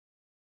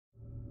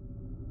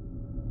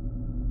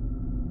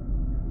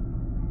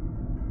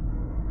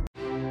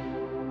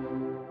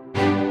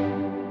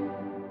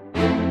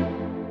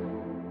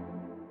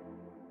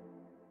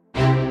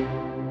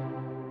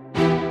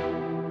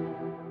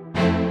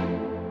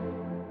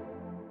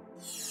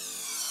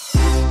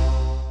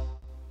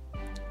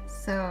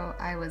So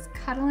I was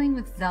cuddling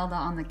with Zelda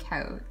on the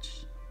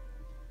couch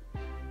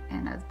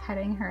and I was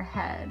petting her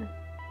head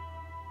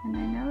and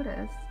I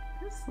noticed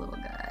this little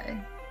guy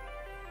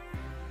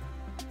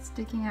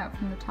sticking out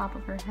from the top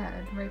of her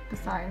head right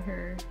beside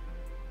her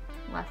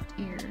left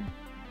ear.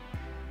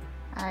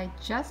 I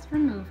just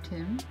removed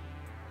him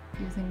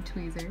using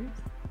tweezers.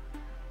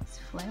 He's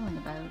flailing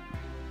about.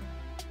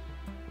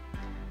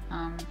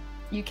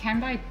 You can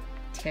buy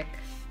tick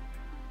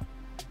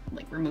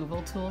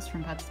removal tools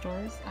from pet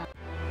stores.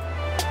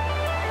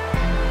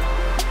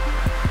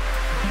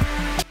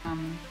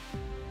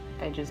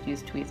 I just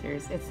use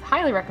tweezers. It's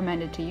highly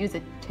recommended to use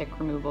a tick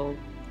removal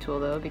tool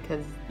though,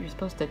 because you're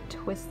supposed to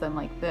twist them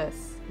like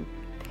this. You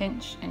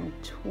pinch and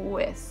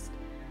twist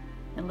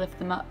and lift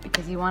them up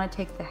because you want to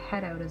take the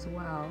head out as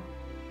well.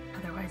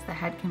 Otherwise the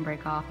head can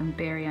break off and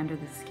bury under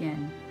the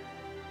skin.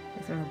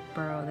 They sort of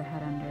burrow the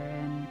head under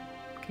and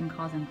can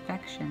cause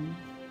infection.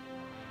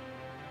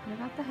 But I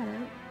got the head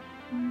out.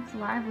 He's a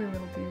lively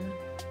little dude.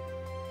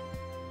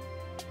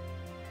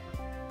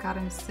 Got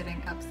him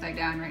sitting upside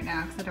down right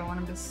now because I don't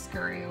want him to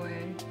scurry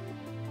away.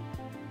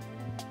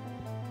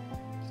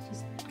 He's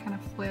just kind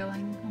of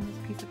flailing on this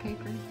piece of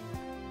paper.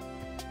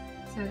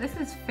 So this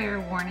is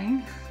fair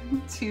warning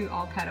to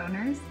all pet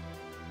owners.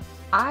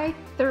 I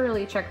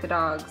thoroughly check the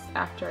dogs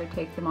after I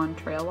take them on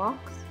trail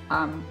walks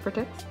for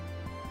ticks.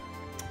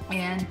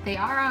 And they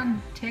are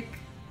on tick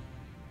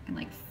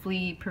and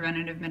flea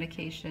preventative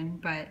medication,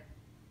 but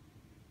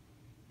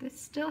this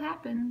still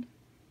happened.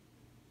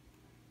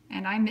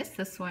 And I missed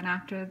this one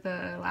after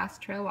the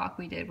last trail walk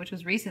we did, which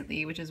was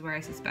recently, which is where I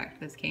suspect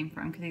this came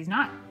from, because he's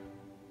not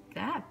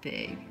that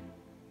big.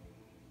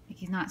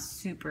 He's not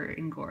super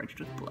engorged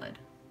with blood.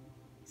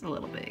 It's a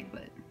little big,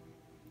 but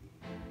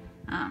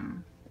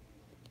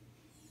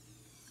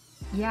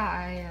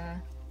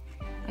yeah,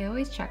 I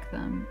always check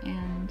them,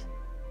 and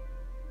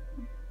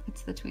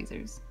it's the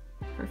tweezers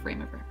for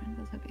frame of reference.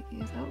 That's how big he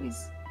is.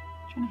 Always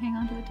trying to hang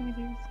on to the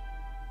tweezers.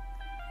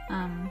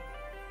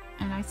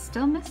 And I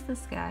still miss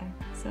this guy,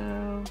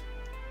 so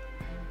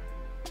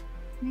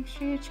make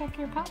sure you check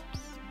your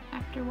pups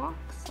after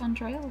walks on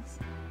trails.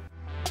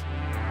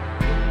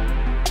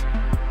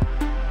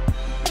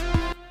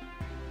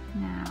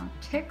 Now,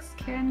 ticks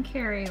can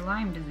carry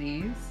Lyme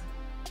disease,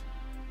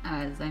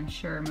 as I'm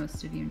sure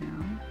most of you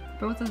know.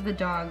 Both of the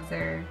dogs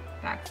are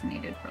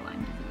vaccinated for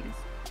Lyme disease.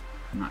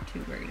 I'm not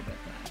too worried about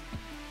that.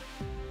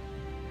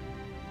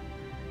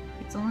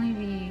 It's only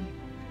the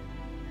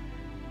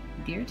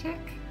deer tick,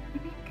 I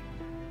think,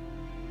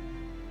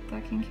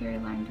 that can carry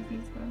Lyme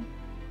disease though.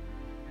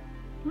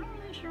 I'm not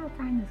really sure what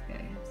kind this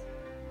guy is.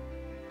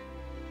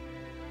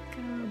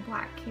 Got a little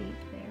black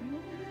cape there.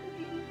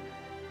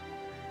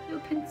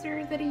 Little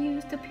pincers that he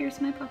used to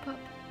pierce my pup up.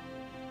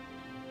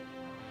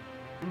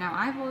 Now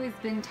I've always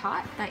been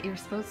taught that you're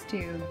supposed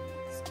to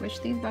squish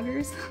these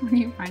buggers when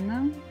you find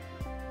them.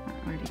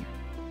 Or do you?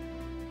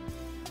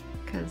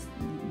 Because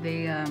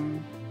they're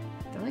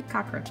like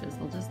cockroaches,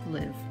 they'll just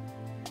live.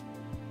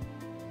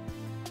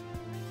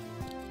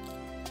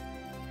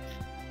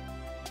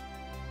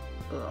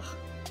 Ugh.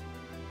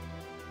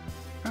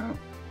 Oh,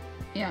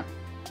 yeah,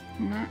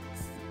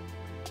 that's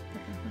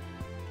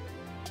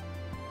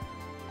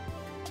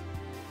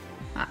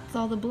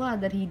all the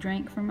blood that he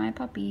drank from my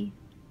puppy.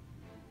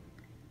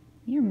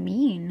 You're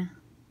mean.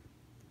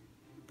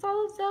 It's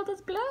all of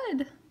Zelda's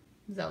blood.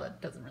 Zelda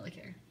doesn't really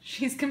care.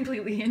 She's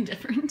completely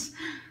indifferent.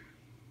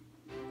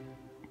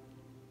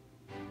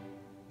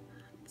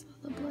 That's all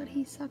the blood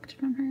he sucked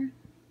from her.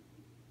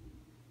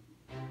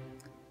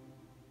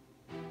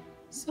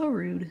 So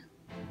rude.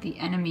 The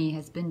enemy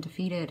has been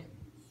defeated.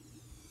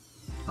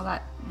 All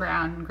that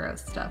brown,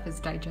 gross stuff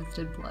is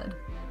digested blood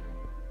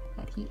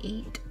that he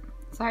ate.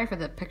 Sorry for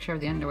the picture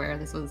of the underwear.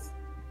 This was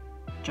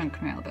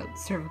junk mail about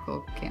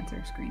cervical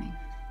cancer screening.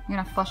 You're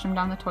gonna flush him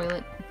down the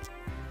toilet.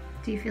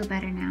 Do you feel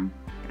better now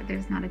that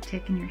there's not a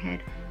tick in your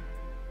head?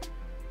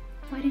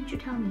 Why didn't you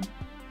tell me?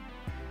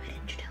 Why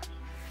didn't you tell me?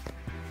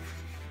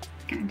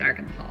 It's kind of dark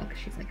in the hall because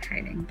she's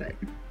hiding, but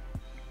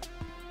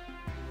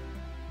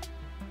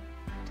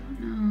I don't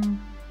know.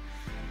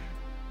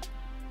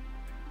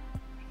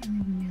 I can't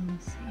even be able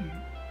to see it.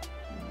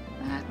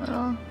 That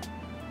little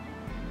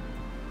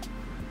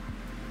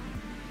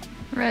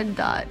red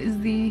dot is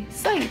the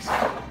site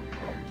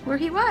where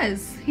he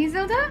was. Hey,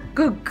 Zelda?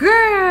 Good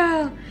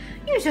girl!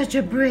 You're such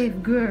a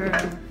brave girl.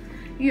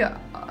 Yeah.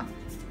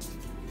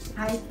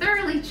 I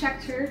thoroughly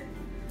checked her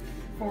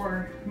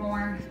for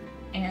more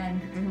and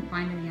didn't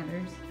find any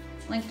others.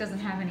 Link doesn't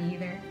have any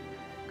either.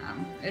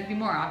 It'd be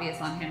more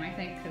obvious on him, I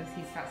think, because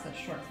he's got such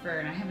short fur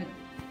and I haven't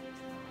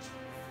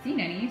seen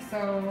any.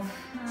 So,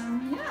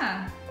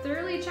 yeah,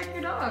 thoroughly check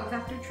your dogs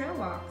after trail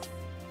walks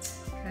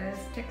because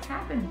ticks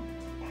happen.